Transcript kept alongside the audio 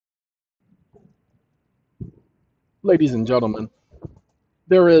Ladies and gentlemen,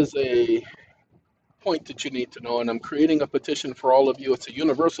 there is a point that you need to know, and I'm creating a petition for all of you. It's a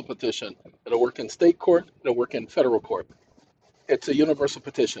universal petition. It'll work in state court, it'll work in federal court. It's a universal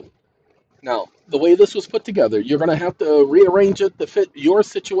petition. Now, the way this was put together, you're going to have to rearrange it to fit your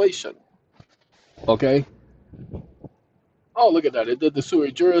situation. Okay? Oh, look at that. It did the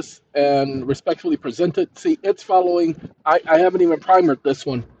sui juris and respectfully presented. See, it's following. I haven't even primered this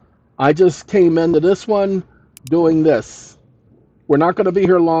one. I just came into this one doing this. We're not going to be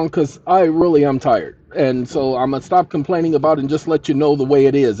here long because I really am tired. And so I'm going to stop complaining about it and just let you know the way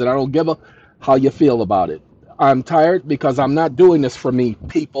it is. And I don't give a how you feel about it. I'm tired because I'm not doing this for me,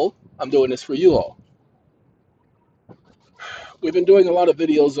 people. I'm doing this for you all. We've been doing a lot of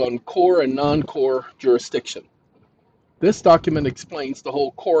videos on core and non-core jurisdiction. This document explains the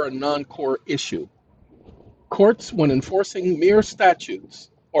whole core and non-core issue. Courts, when enforcing mere statutes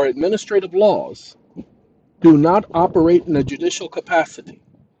or administrative laws, do not operate in a judicial capacity.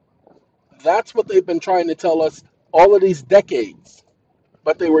 That's what they've been trying to tell us all of these decades,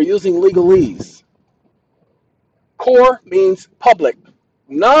 but they were using legalese. Core means public.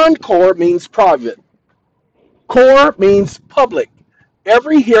 Non-core means private. Core means public.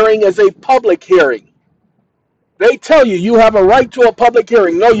 Every hearing is a public hearing. They tell you you have a right to a public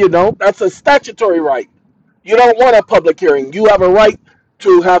hearing. No, you don't. That's a statutory right. You don't want a public hearing. You have a right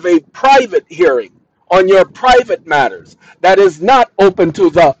to have a private hearing on your private matters that is not open to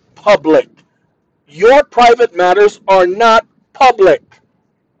the public. Your private matters are not public.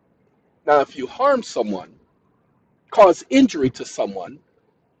 Now, if you harm someone, cause injury to someone,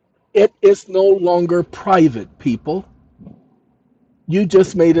 it is no longer private, people. You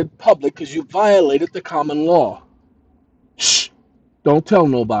just made it public because you violated the common law. Shh, don't tell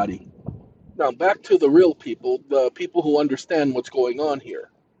nobody. Now, back to the real people, the people who understand what's going on here.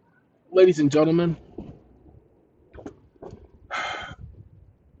 Ladies and gentlemen,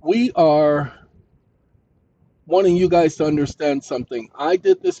 we are wanting you guys to understand something. I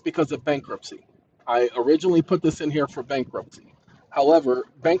did this because of bankruptcy. I originally put this in here for bankruptcy. However,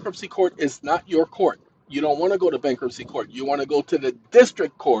 bankruptcy court is not your court. You don't want to go to bankruptcy court. You want to go to the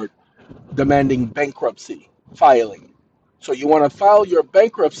district court demanding bankruptcy filing. So you want to file your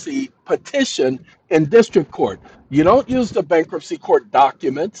bankruptcy petition in district court. You don't use the bankruptcy court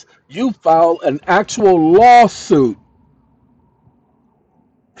documents. You file an actual lawsuit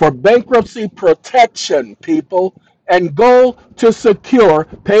for bankruptcy protection, people, and go to secure,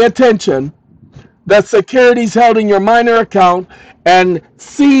 pay attention, the securities held in your minor account and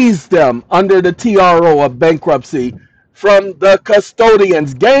seize them under the TRO of bankruptcy from the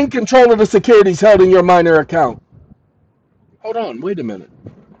custodians. Gain control of the securities held in your minor account. Hold on, wait a minute.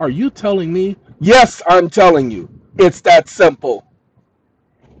 Are you telling me? Yes, I'm telling you. It's that simple.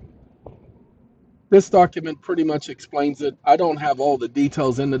 This document pretty much explains it. I don't have all the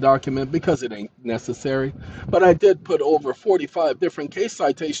details in the document because it ain't necessary, but I did put over 45 different case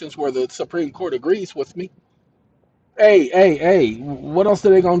citations where the Supreme Court agrees with me. Hey, what else are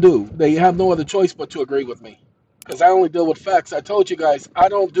they going to do? They have no other choice but to agree with me because I only deal with facts. I told you guys, I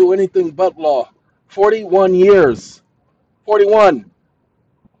don't do anything but law. 41 years. 41.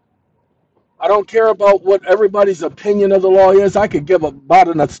 I don't care about what everybody's opinion of the law is. I could give about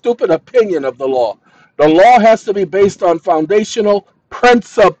a stupid opinion of the law. The law has to be based on foundational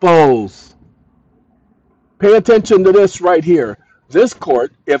principles. Pay attention to this right here. This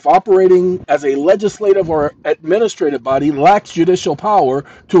court, if operating as a legislative or administrative body, lacks judicial power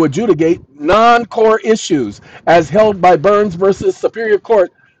to adjudicate non-core issues as held by Burns versus Superior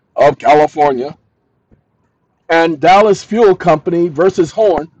Court of California and Dallas Fuel Company versus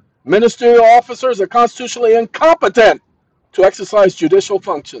Horn. Ministerial officers are constitutionally incompetent to exercise judicial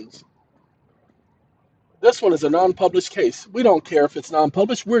functions. This one is a non-published case. We don't care if it's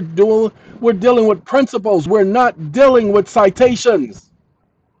non-published. We're dealing with principles. We're not dealing with citations.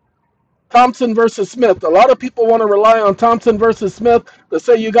 Thompson versus Smith. A lot of people want to rely on Thompson versus Smith to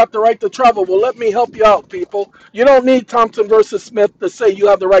say you got the right to travel. Well, let me help you out, people. You don't need Thompson versus Smith to say you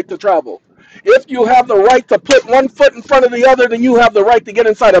have the right to travel. If you have the right to put one foot in front of the other, then you have the right to get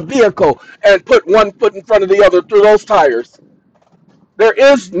inside a vehicle and put one foot in front of the other through those tires. There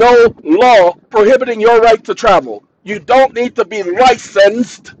is no law prohibiting your right to travel. You don't need to be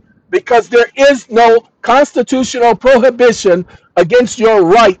licensed because there is no constitutional prohibition against your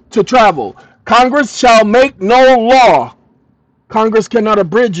right to travel. Congress shall make no law. Congress cannot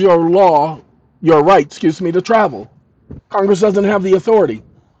abridge your right, to travel. Congress doesn't have the authority.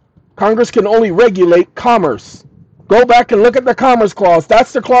 Congress can only regulate commerce. Go back and look at the Commerce Clause.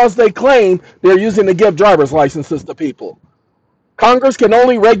 That's the clause they claim they're using to give driver's licenses to people. Congress can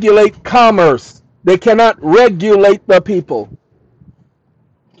only regulate commerce. They cannot regulate the people.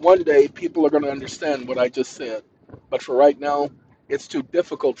 One day, people are going to understand what I just said. But for right now, it's too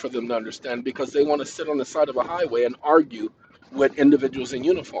difficult for them to understand because they want to sit on the side of a highway and argue with individuals in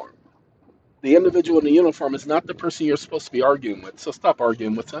uniform. The individual in the uniform is not the person you're supposed to be arguing with, so stop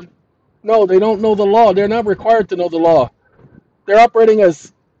arguing with them. No, they don't know the law. They're not required to know the law. They're operating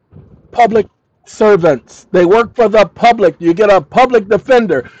as public servants. They work for the public. You get a public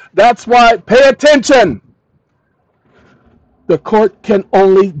defender. That's why, pay attention. The court can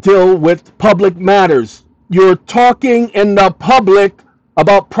only deal with public matters. You're talking in the public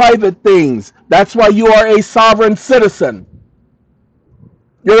about private things. That's why you are a sovereign citizen.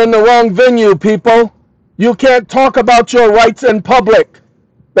 You're in the wrong venue, people. You can't talk about your rights in public.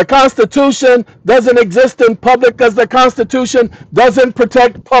 The Constitution doesn't exist in public because the Constitution doesn't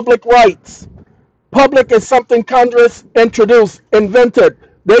protect public rights. Public is something Congress introduced, invented.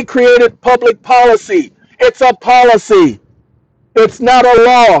 They created public policy. It's a policy. It's not a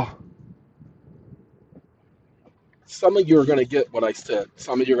law. Some of you are going to get what I said.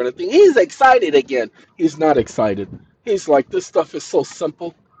 Some of you are going to think, he's excited again. He's not excited. He's like, this stuff is so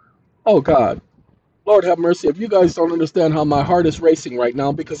simple. Oh, God. Lord have mercy. If you guys don't understand how my heart is racing right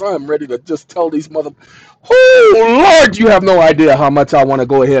now, because I am ready to just tell these Oh, Lord, you have no idea how much I want to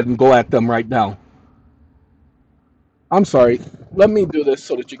go ahead and go at them right now. I'm sorry. Let me do this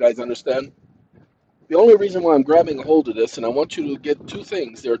so that you guys understand. The only reason why I'm grabbing a hold of this, and I want you to get two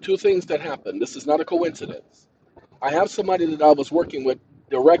things. There are two things that happen. This is not a coincidence. I have somebody that I was working with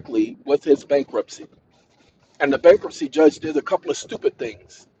directly with his bankruptcy. And the bankruptcy judge did a couple of stupid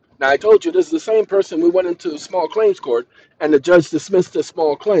things. Now, I told you this is the same person we went into small claims court, and the judge dismissed the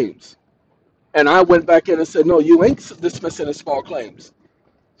small claims. And I went back in and said, no, you ain't dismissing the small claims.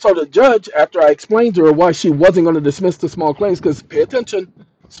 So the judge, after I explained to her why she wasn't going to dismiss the small claims, because pay attention,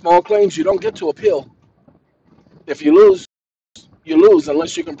 small claims, you don't get to appeal. If you lose, you lose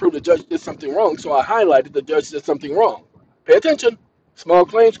unless you can prove the judge did something wrong. So I highlighted the judge did something wrong. Pay attention. Small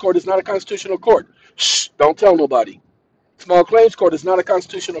claims court is not a constitutional court. Shh, don't tell nobody. Small claims court is not a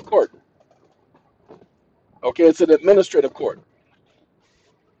constitutional court. Okay, it's an administrative court.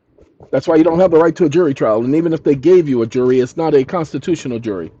 That's why you don't have the right to a jury trial. And even if they gave you a jury, it's not a constitutional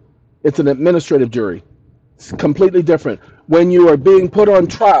jury. It's an administrative jury. It's completely different. When you are being put on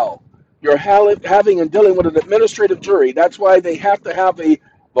trial, you're having and dealing with an administrative jury. That's why they have to have a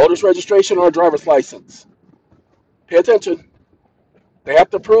voter's registration or a driver's license. Pay attention. They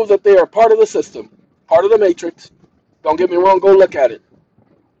have to prove that they are part of the system, part of the matrix. Don't get me wrong, go look at it.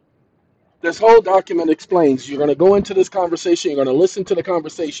 This whole document explains, you're going to go into this conversation, you're going to listen to the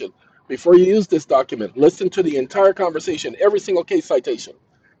conversation. Before you use this document, listen to the entire conversation, every single case citation.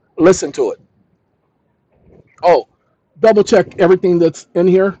 Listen to it. Oh, double check everything that's in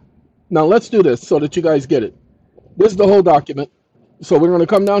here. Now let's do this so that you guys get it. This is the whole document. So we're going to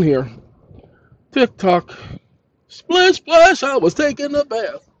come down here. Tick-tock. Splish, splash, I was taking a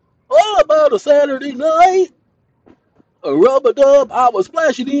bath. All about a Saturday night. A rubber dub, I was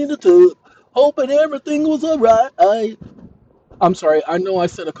splashing in the tub. Hoping everything was alright. I'm sorry, I know I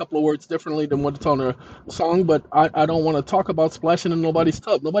said a couple of words differently than what's on the song, but I don't want to talk about splashing in nobody's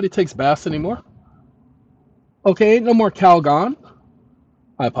tub. Nobody takes baths anymore. Okay, no more Calgon.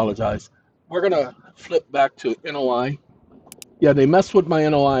 I apologize. We're going to flip back to NOI. Yeah, they messed with my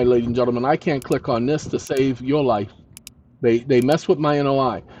NOI, ladies and gentlemen. I can't click on this to save your life. They mess with my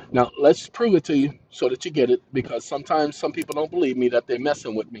NOI. Now, let's prove it to you so that you get it, because sometimes some people don't believe me that they're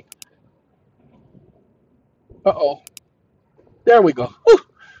messing with me. Uh-oh. There we go. Whew.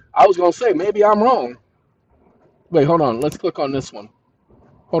 I was going to say, maybe I'm wrong. Wait, hold on. Let's click on this one.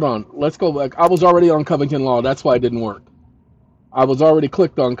 Hold on. Let's go back. I was already on Covington Law. That's why it didn't work. I was already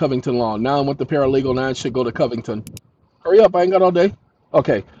clicked on Covington Law. Now I'm with the paralegal. Now I should go to Covington. Hurry up. I ain't got all day.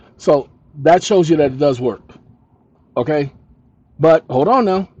 Okay. So that shows you that it does work. Okay. But hold on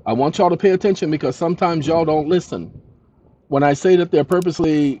now. I want y'all to pay attention because sometimes y'all don't listen. When I say that they're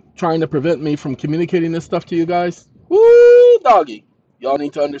purposely trying to prevent me from communicating this stuff to you guys, woo, doggy. Y'all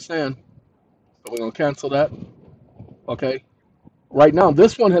need to understand. So we're going to cancel that. Okay. Right now,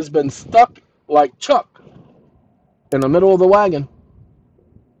 this one has been stuck like Chuck in the middle of the wagon.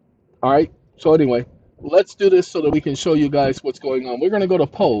 All right. So anyway, let's do this so that we can show you guys what's going on. We're going to go to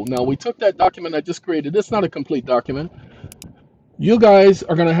Poe. Now, we took that document I just created. It's not a complete document. You guys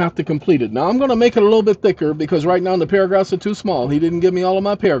are going to have to complete it. Now, I'm going to make it a little bit thicker because right now the paragraphs are too small. He didn't give me all of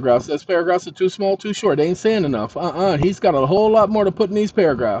my paragraphs. Those paragraphs are too small, too short. They ain't saying enough. He's got a whole lot more to put in these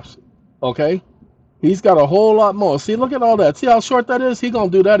paragraphs. Okay? He's got a whole lot more. See, look at all that. See how short that is? He's going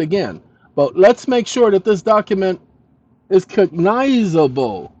to do that again. But let's make sure that this document is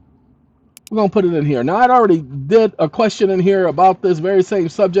cognizable. We're going to put it in here. Now, I'd already did a question in here about this very same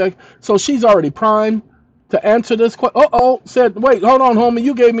subject, so she's already primed to answer this question. Uh-oh, said, wait, hold on, homie,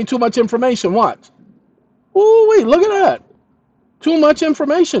 you gave me too much information. Watch. Ooh, wait, look at that. Too much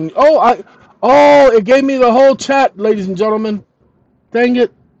information. Oh, it gave me the whole chat, ladies and gentlemen. Dang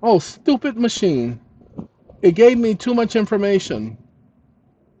it. Oh, stupid machine. It gave me too much information.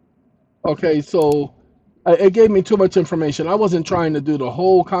 Okay, so it gave me too much information. I wasn't trying to do the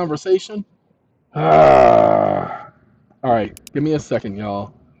whole conversation. Ah. All right, give me a second,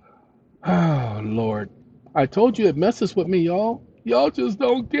 y'all. Oh, Lord. I told you it messes with me, y'all. Y'all just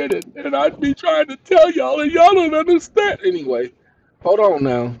don't get it. And I'd be trying to tell y'all, and y'all don't understand. Anyway, hold on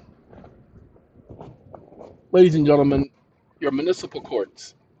now. Ladies and gentlemen, your municipal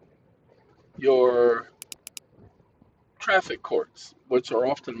courts, your traffic courts, which are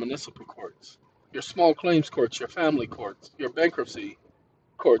often municipal courts, your small claims courts, your family courts, your bankruptcy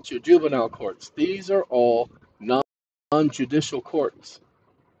courts, your juvenile courts, these are all non-judicial courts.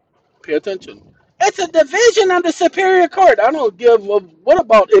 Pay attention. It's a division of the Superior Court. I don't give a what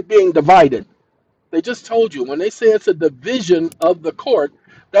about it being divided. They just told you when they say it's a division of the court,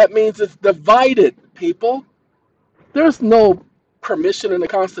 that means it's divided, people. There's no permission in the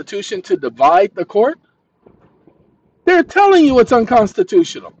Constitution to divide the court. They're telling you it's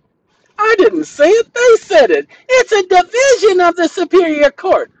unconstitutional. I didn't say it, they said it. It's a division of the Superior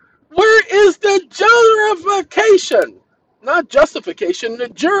Court. Where is the justification? Not justification, the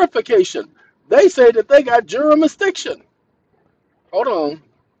jurification. They say that they got jurisdiction. Hold on.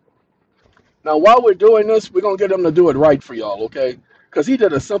 Now, while we're doing this, we're going to get him to do it right for y'all, okay? Because he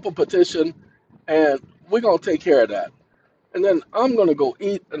did a simple petition, and we're going to take care of that. And then I'm going to go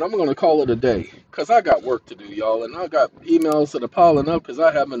eat, and I'm going to call it a day. Because I got work to do, y'all. And I got emails that are piling up because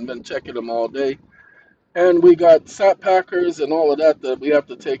I haven't been checking them all day. And we got sat packers and all of that that we have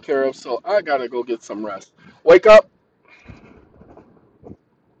to take care of. So I got to go get some rest. Wake up.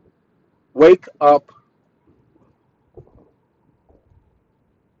 Wake up.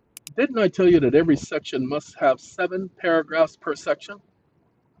 Didn't I tell you that every section must have 7 paragraphs per section?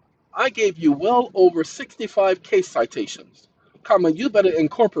 I gave you well over 65 case citations. Comma, you better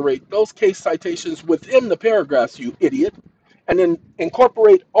incorporate those case citations within the paragraphs, you idiot. And then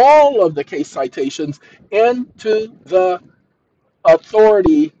incorporate all of the case citations into the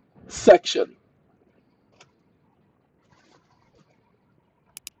authority section.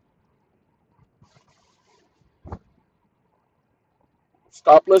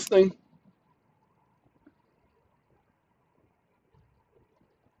 Stop listening.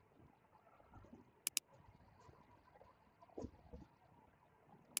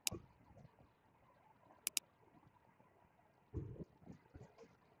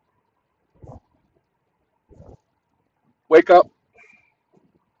 Wake up.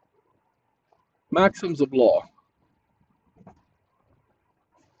 Maxims of law.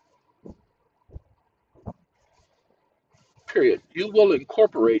 Period. You will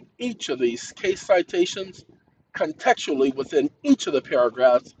incorporate each of these case citations contextually within each of the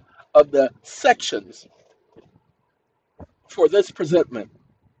paragraphs of the sections for this presentment.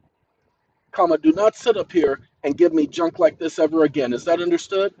 Comma, do not sit up here and give me junk like this ever again. Is that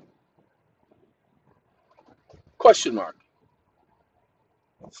understood? Question mark.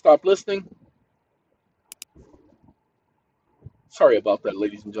 Stop listening. Sorry about that,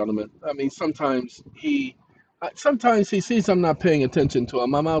 ladies and gentlemen. I mean, sometimes he sees I'm not paying attention to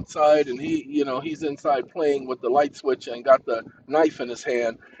him. I'm outside and he's inside playing with the light switch and got the knife in his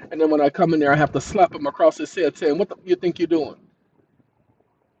hand. And then when I come in there, I have to slap him across his head saying, what the you think you're doing?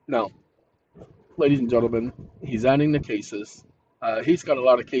 No, ladies and gentlemen, he's adding the cases. He's got a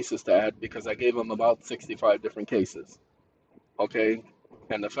lot of cases to add because I gave him about 65 different cases. Okay?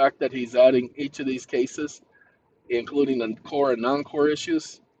 And the fact that he's adding each of these cases, including the core and non-core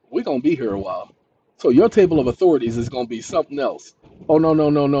issues, we're going to be here a while. So your table of authorities is going to be something else. Oh, no, no,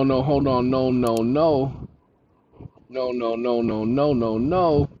 no, no, no, hold on, no, no, no. No, no, no, no, no, no,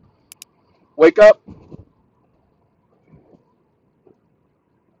 no. Wake up.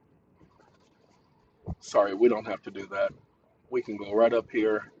 Sorry, we don't have to do that. We can go right up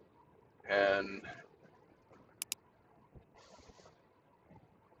here and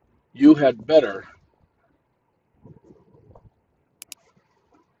you had better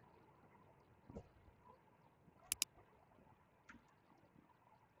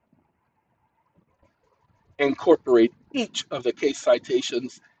incorporate each of the case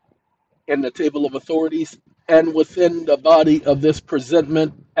citations in the table of authorities and within the body of this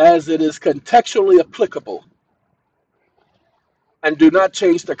presentment as it is contextually applicable. And do not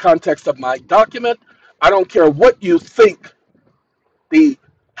change the context of my document. I don't care what you think the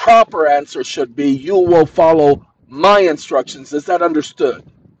proper answer should be, you will follow my instructions. Is that understood?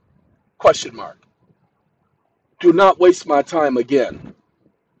 Question mark. Do not waste my time again.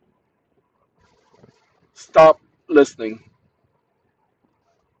 Stop listening.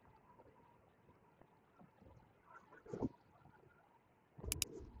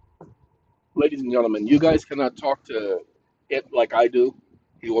 Ladies and gentlemen, you guys cannot talk to it like I do.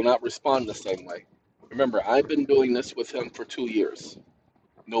 He will not respond the same way. Remember, I've been doing this with him for 2 years.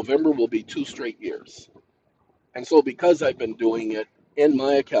 November will be 2 straight years. And so because I've been doing it in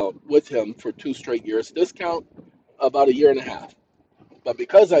my account with him for 2 straight years, this count about a year and a half. But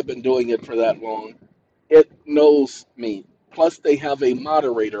because I've been doing it for that long, it knows me. Plus, they have a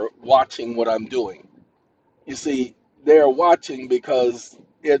moderator watching what I'm doing. You see, they're watching because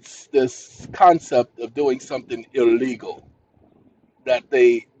it's this concept of doing something illegal that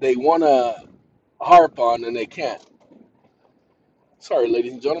they want to harp on and they can't. Sorry,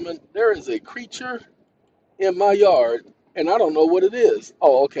 ladies and gentlemen, there is a creature in my yard and I don't know what it is.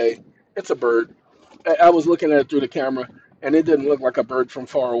 Oh, okay, it's a bird. I was looking at it through the camera and it didn't look like a bird from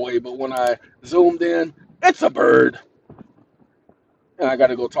far away, but when I zoomed in, it's a bird. And I got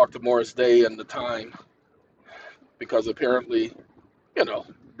to go talk to Morris Day and the Time because apparently, you know,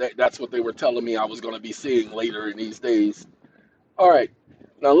 that's what they were telling me I was going to be seeing later in these days. All right.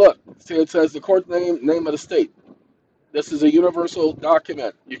 Now look, see it says the court name of the state. This is a universal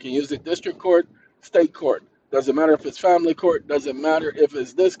document. You can use it district court, state court. Doesn't matter if it's family court. Doesn't matter if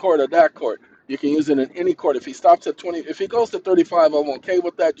it's this court or that court. You can use it in any court. If he stops at 20, if he goes to 35, I'm okay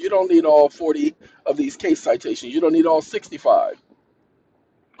with that. You don't need all 40 of these case citations. You don't need all 65.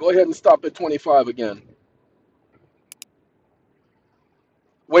 Go ahead and stop at 25 again.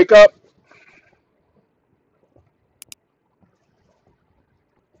 Wake up.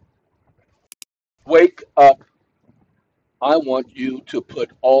 Wake up. I want you to put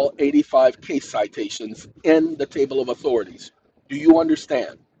all 85 case citations in the table of authorities. Do you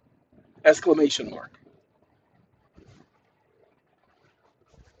understand? Exclamation mark.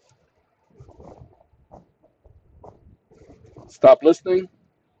 Stop listening.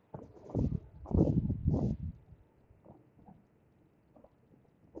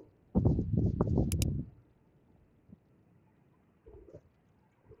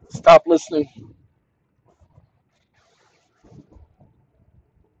 Stop listening.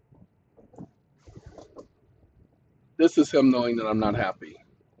 This is him knowing that I'm not happy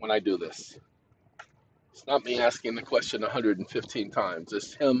when I do this. It's not me asking the question 115 times.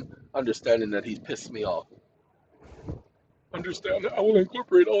 It's him understanding that he's pissed me off. Understand that I will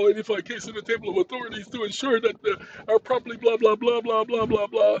incorporate all 85 cases in the table of authorities to ensure that they are properly blah, blah, blah, blah, blah, blah,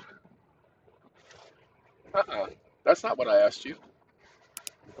 blah. That's not what I asked you.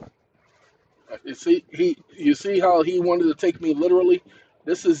 You see how he wanted to take me literally?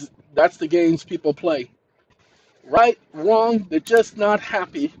 That's the games people play. Right, wrong, they're just not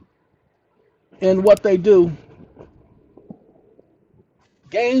happy in what they do.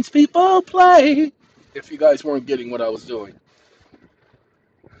 Games people play. If you guys weren't getting what I was doing.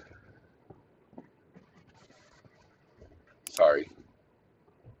 Sorry.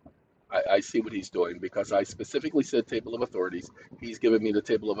 I see what he's doing because I specifically said table of authorities. He's giving me the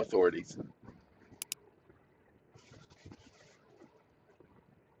table of authorities.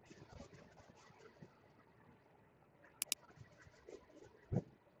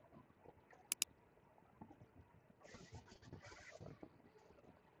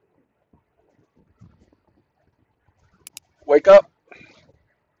 Wake up.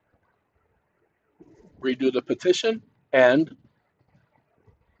 Redo the petition and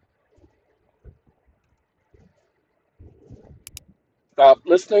stop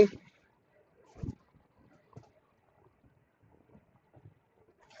listening.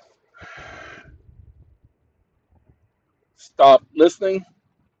 Stop listening.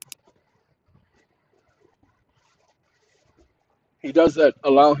 He does that.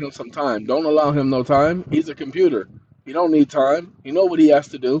 Allow him some time. Don't allow him no time. He's a computer. He don't need time. He know what he has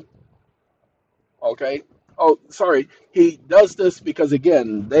to do. Okay. Oh, sorry. He does this because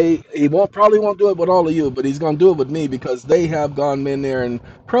again, he probably won't do it with all of you, but he's gonna do it with me because they have gone in there and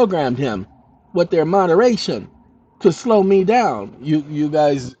programmed him with their moderation to slow me down. You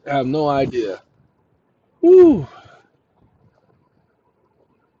guys have no idea. Woo.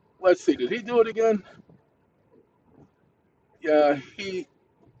 Let's see. Did he do it again? Yeah, he.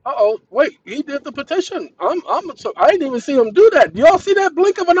 Uh-oh, wait, he did the petition. So I didn't even see him do that. Y'all see that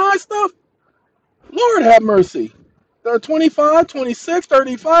blink of an eye stuff? Lord have mercy. There are 25, 26,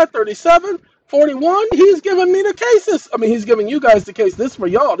 35, 37, 41. He's giving me the cases. He's giving you guys the case. This for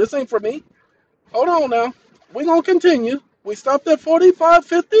y'all. This ain't for me. Hold on now. We're going to continue. We stopped at 45,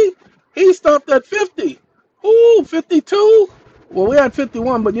 50. He stopped at 50. Ooh, 52. Well, we had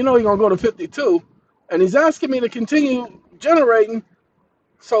 51, but you know he's going to go to 52. And he's asking me to continue generating.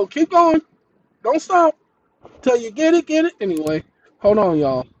 So keep going. Don't stop till you get it, get it. Anyway, hold on,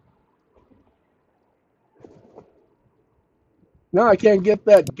 y'all. Now I can't get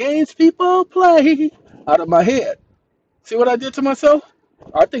that games people play out of my head. See what I did to myself?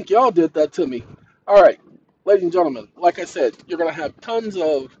 I think y'all did that to me. All right, ladies and gentlemen, like I said, you're going to have tons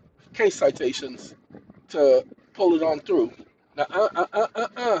of case citations to pull it on through. Now,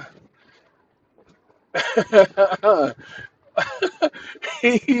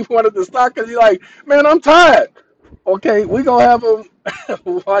 he wanted to stop because he's like, man, I'm tired. Okay, we going to have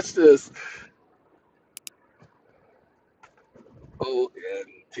him watch this.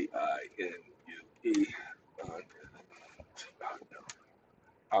 ONTINUE.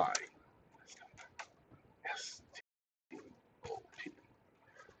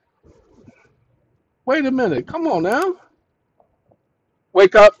 Wait a minute. Come on now.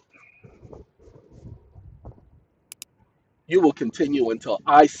 Wake up. You will continue until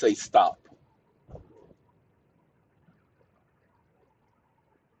I say stop.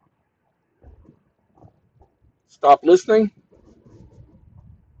 Stop listening.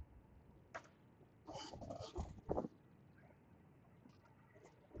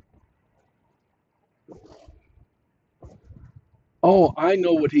 Oh, I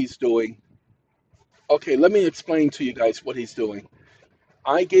know what he's doing. Okay, let me explain to you guys what he's doing.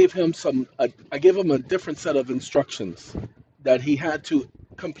 I gave him I gave him a different set of instructions that he had to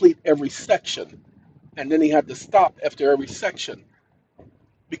complete every section, and then he had to stop after every section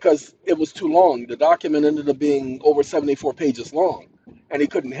because it was too long. The document ended up being over 74 pages long, and he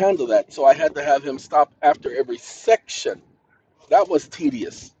couldn't handle that. So I had to have him stop after every section. That was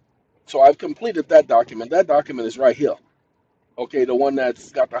tedious. So I've completed that document. That document is right here. Okay, the one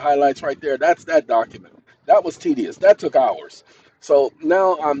that's got the highlights right there, that's that document. That was tedious. That took hours. So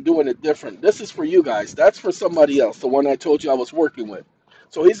now I'm doing it different. This is for you guys. That's for somebody else, the one I told you I was working with.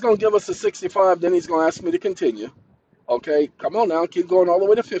 So he's going to give us a 65, then he's going to ask me to continue. Okay, come on now. Keep going all the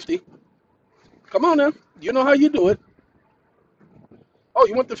way to 50. Come on now. You know how you do it. Oh,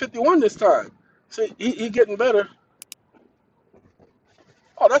 you went to 51 this time. See, he getting better.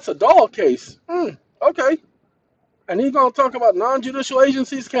 Oh, that's a dog case. Okay. And he's going to talk about non-judicial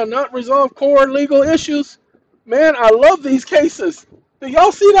agencies cannot resolve core legal issues. Man, I love these cases. Do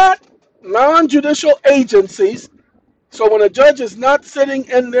y'all see that? Non-judicial agencies. So when a judge is not sitting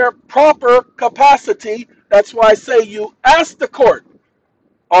in their proper capacity, that's why I say you ask the court,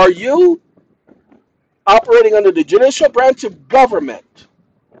 are you operating under the judicial branch of government?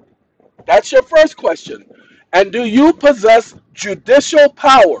 That's your first question. And do you possess judicial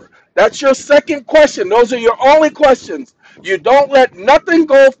power? That's your second question. Those are your only questions. You don't let nothing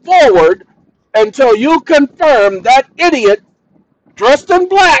go forward until you confirm that idiot dressed in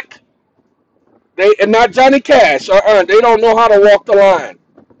black, and not Johnny Cash, they don't know how to walk the line,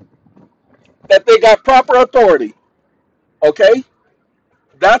 that they got proper authority. Okay?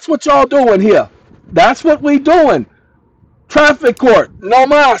 That's what y'all doing here. That's what we doing. Traffic court, no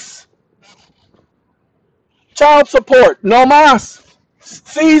mas. Child support, no mas.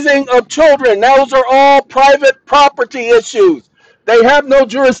 Seizing of children, those are all private property issues. They have no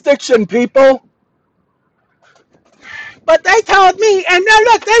jurisdiction, people. But they told me, and now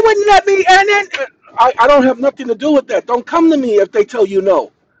look, they wouldn't let me, and then I don't have nothing to do with that. Don't come to me if they tell you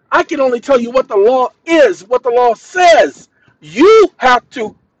no. I can only tell you what the law is, what the law says. You have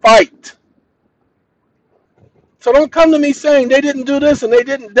to fight. So don't come to me saying they didn't do this and they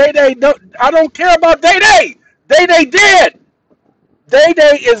didn't. I don't care about Day Day. Day Day dead. Day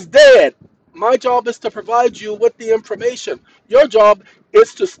Day is dead. My job is to provide you with the information. Your job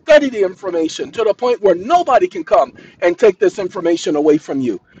is to study the information to the point where nobody can come and take this information away from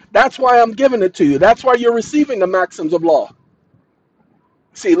you. That's why I'm giving it to you. That's why you're receiving the maxims of law.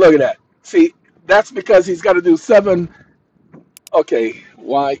 See, look at that. See, that's because he's got to do 7. Okay,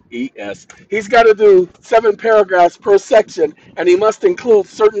 YES. He's got to do 7 paragraphs per section, and he must include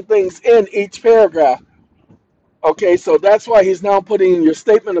certain things in each paragraph. Okay, so that's why he's now putting in your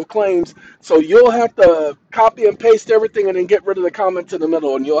statement of claims. So you'll have to copy and paste everything and then get rid of the comments in the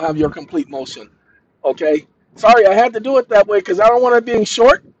middle, and you'll have your complete motion. Okay? Sorry, I had to do it that way because I don't want it being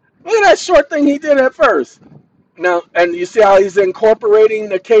short. Look at that short thing he did at first. Now, and you see how he's incorporating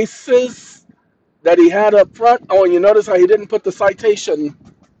the cases that he had up front? Oh, and you notice how he didn't put the citation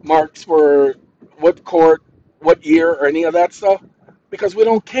marks for what court, what year, or any of that stuff? Because we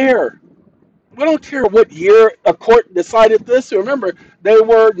don't care. We don't care what year a court decided this. Remember, they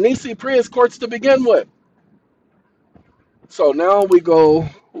were Nisi Prius courts to begin with. So now we go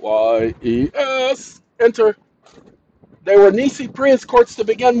YES, enter. They were nisi prius courts to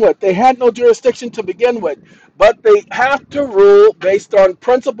begin with. They had no jurisdiction to begin with, but they have to rule based on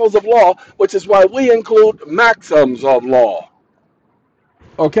principles of law, which is why we include maxims of law.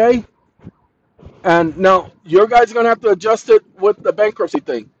 Okay? And now your guys are going to have to adjust it with the bankruptcy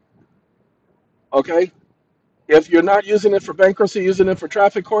thing. Okay? If you're not using it for bankruptcy, using it for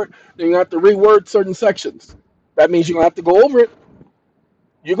traffic court, then you have to reword certain sections. That means you're going to have to go over it.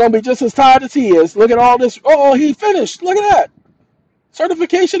 You're going to be just as tired as he is. Look at all this. Oh, he finished. Look at that.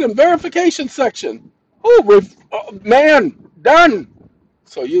 Certification and verification section. Oh, man, done.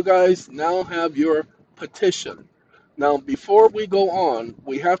 So you guys now have your petition. Now, before we go on,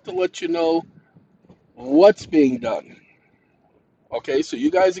 we have to let you know what's being done. Okay, so you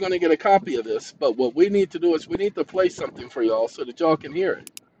guys are going to get a copy of this, but what we need to do is we need to play something for y'all so that y'all can hear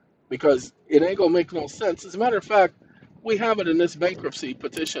it, because it ain't going to make no sense. As a matter of fact, we have it in this bankruptcy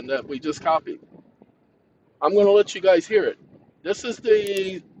petition that we just copied. I'm going to let you guys hear it. This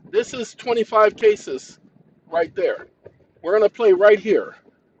is 25 cases right there. We're going to play right here.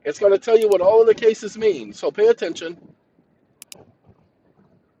 It's going to tell you what all of the cases mean, so pay attention.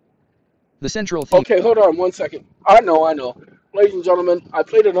 The central theme. Okay, hold on one second. I know. Ladies and gentlemen, I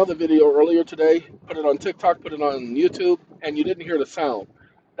played another video earlier today, put it on TikTok, put it on YouTube, and you didn't hear the sound.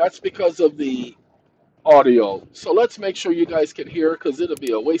 That's because of the audio. So let's make sure you guys can hear, because it'll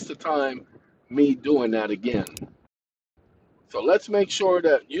be a waste of time me doing that again. So let's make sure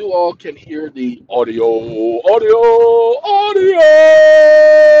that you all can hear the audio.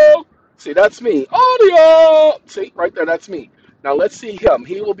 See, that's me. Audio. See, right there, that's me. Now let's see him.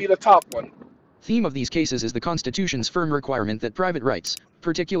 He will be the top one. Theme of these cases is the Constitution's firm requirement that private rights,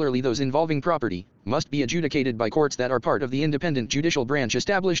 particularly those involving property, must be adjudicated by courts that are part of the independent judicial branch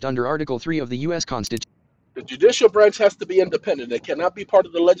established under Article 3 of the U.S. Constitution. The judicial branch has to be independent. It cannot be part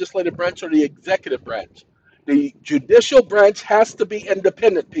of the legislative branch or the executive branch. The judicial branch has to be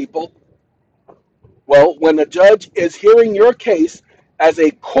independent, people. Well, when a judge is hearing your case as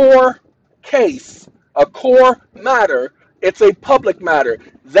a core case, a core matter, it's a public matter.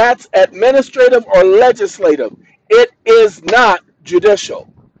 That's administrative or legislative. It is not judicial.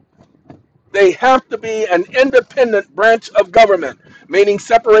 They have to be an independent branch of government, meaning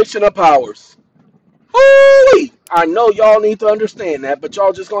separation of powers. Ooh-wee! I know y'all need to understand that, but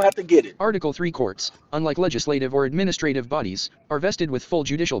y'all just gonna have to get it. Article 3 courts, unlike legislative or administrative bodies, are vested with full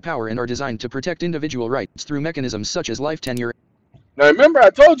judicial power and are designed to protect individual rights through mechanisms such as life tenure. Now remember,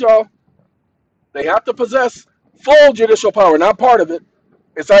 I told y'all, they have to possess full judicial power, not part of it.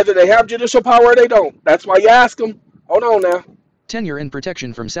 It's either they have judicial power or they don't. That's why you ask them. Hold on now. Tenure and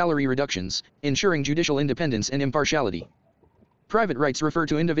protection from salary reductions, ensuring judicial independence and impartiality. Private rights refer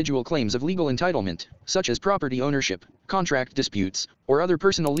to individual claims of legal entitlement, such as property ownership, contract disputes, or other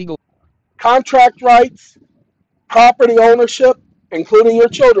personal legal. Contract rights, property ownership, including your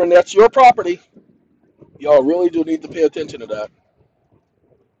children, that's your property. Y'all really do need to pay attention to that.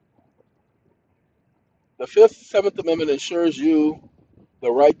 The Fifth, Seventh Amendment ensures you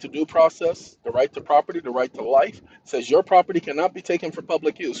the right to due process, the right to property, the right to life. It says your property cannot be taken for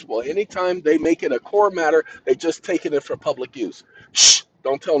public use. Well, anytime they make it a core matter, they just taking it for public use. Shh!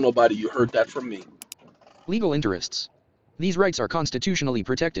 Don't tell nobody you heard that from me. Legal interests. These rights are constitutionally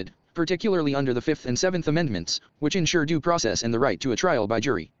protected, particularly under the Fifth and Seventh Amendments, which ensure due process and the right to a trial by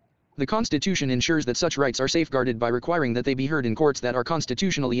jury. The Constitution ensures that such rights are safeguarded by requiring that they be heard in courts that are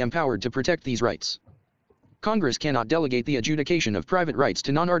constitutionally empowered to protect these rights. Congress cannot delegate the adjudication of private rights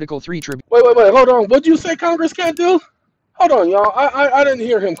to non-Article 3 tribunals. Wait, hold on. What'd you say Congress can't do? Hold on, y'all. I didn't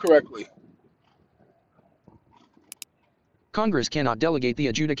hear him correctly. Congress cannot delegate the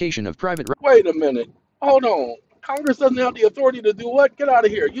adjudication of private rights. Wait a minute. Hold on. Congress doesn't have the authority to do what? Get out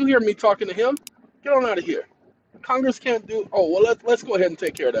of here. You hear me talking to him? Get on out of here. Congress can't do... Oh, well, let's go ahead and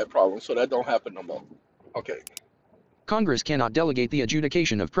take care of that problem so that don't happen no more. Okay. Congress cannot delegate the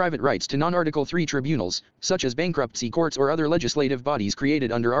adjudication of private rights to non-Article 3 tribunals, such as bankruptcy courts or other legislative bodies created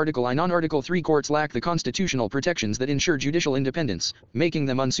under Article I. Non-Article 3 courts lack the constitutional protections that ensure judicial independence, making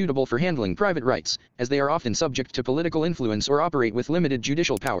them unsuitable for handling private rights, as they are often subject to political influence or operate with limited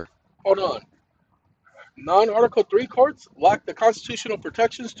judicial power. Hold on. Non-Article 3 courts lack the constitutional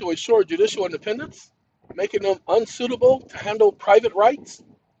protections to ensure judicial independence, making them unsuitable to handle private rights?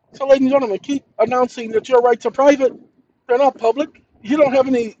 So, ladies and gentlemen, keep announcing that your rights are private. They're not public. You don't have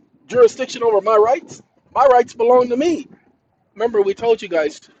any jurisdiction over my rights. My rights belong to me. Remember, we told you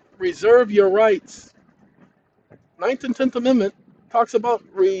guys, reserve your rights. 9th and 10th Amendment talks about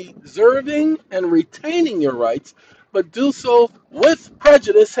reserving and retaining your rights, but do so with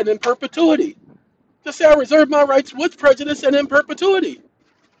prejudice and in perpetuity. Just say I reserve my rights with prejudice and in perpetuity.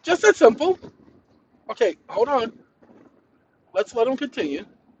 Just that simple. Okay, hold on. Let's let him continue.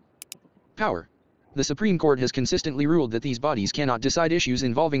 Power. The Supreme Court has consistently ruled that these bodies cannot decide issues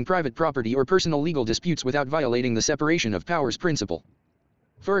involving private property or personal legal disputes without violating the separation of powers principle.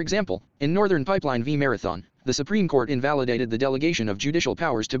 For example, in Northern Pipeline v. Marathon, the Supreme Court invalidated the delegation of judicial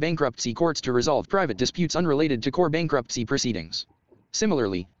powers to bankruptcy courts to resolve private disputes unrelated to core bankruptcy proceedings.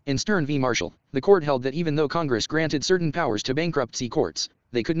 Similarly, in Stern v. Marshall, the court held that even though Congress granted certain powers to bankruptcy courts,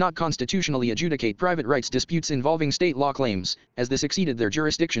 they could not constitutionally adjudicate private rights disputes involving state law claims, as this exceeded their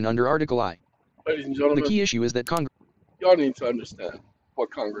jurisdiction under Article I. Ladies and The gentlemen, key issue is that Congress... y'all need to understand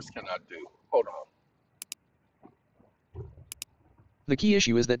what Congress cannot do. Hold on. The key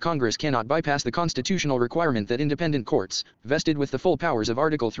issue is that Congress cannot bypass the constitutional requirement that independent courts, vested with the full powers of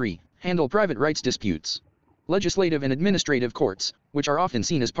Article III, handle private rights disputes. Legislative and administrative courts, which are often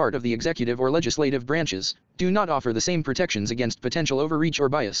seen as part of the executive or legislative branches, do not offer the same protections against potential overreach or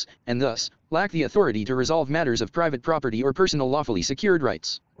bias, and thus, lack the authority to resolve matters of private property or personal lawfully secured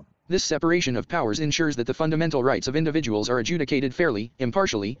rights. This separation of powers ensures that the fundamental rights of individuals are adjudicated fairly,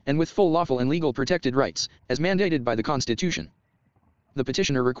 impartially, and with full lawful and legal protected rights, as mandated by the Constitution. The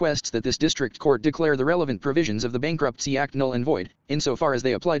petitioner requests that this district court declare the relevant provisions of the Bankruptcy Act null and void, insofar as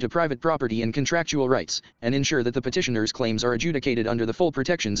they apply to private property and contractual rights, and ensure that the petitioner's claims are adjudicated under the full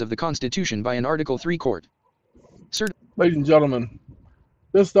protections of the Constitution by an Article III court. Ladies and gentlemen,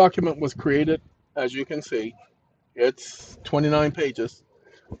 this document was created, as you can see, it's 29 pages.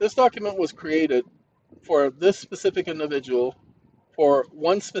 This document was created for this specific individual for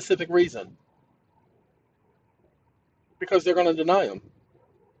one specific reason. Because they're going to deny him.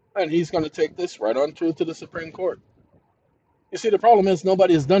 And he's going to take this right on through to the Supreme Court. You see, the problem is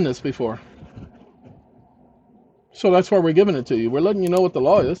nobody has done this before. So that's why we're giving it to you. We're letting you know what the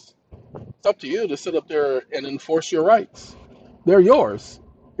law is. It's up to you to sit up there and enforce your rights. They're yours.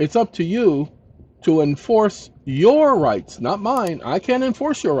 It's up to you to enforce your rights, not mine. I can't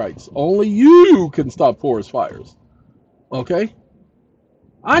enforce your rights. Only you can stop forest fires. Okay?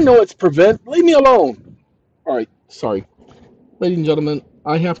 I know it's prevent. Leave me alone. All right. Sorry. Ladies and gentlemen,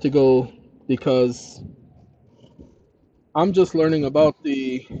 I have to go because I'm just learning about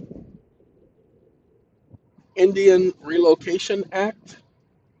the Indian Relocation Act.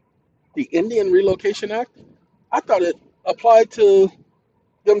 The Indian Relocation Act? I thought it applied to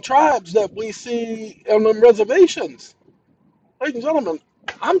them tribes that we see on them reservations. Ladies and gentlemen,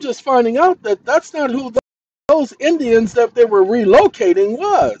 I'm just finding out that that's not who those Indians that they were relocating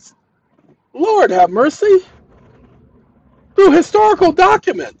was. Lord have mercy. Through historical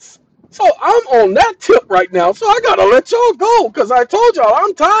documents. So I'm on that tip right now. So I gotta let y'all go because I told y'all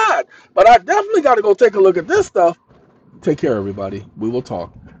I'm tired. But I definitely gotta go take a look at this stuff. Take care, everybody. We will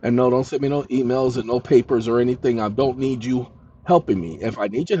talk. And no, don't send me no emails and no papers or anything. I don't need you helping me. If I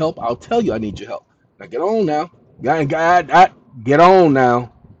need your help, I'll tell you I need your help. Now get on now. Get on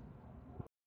now.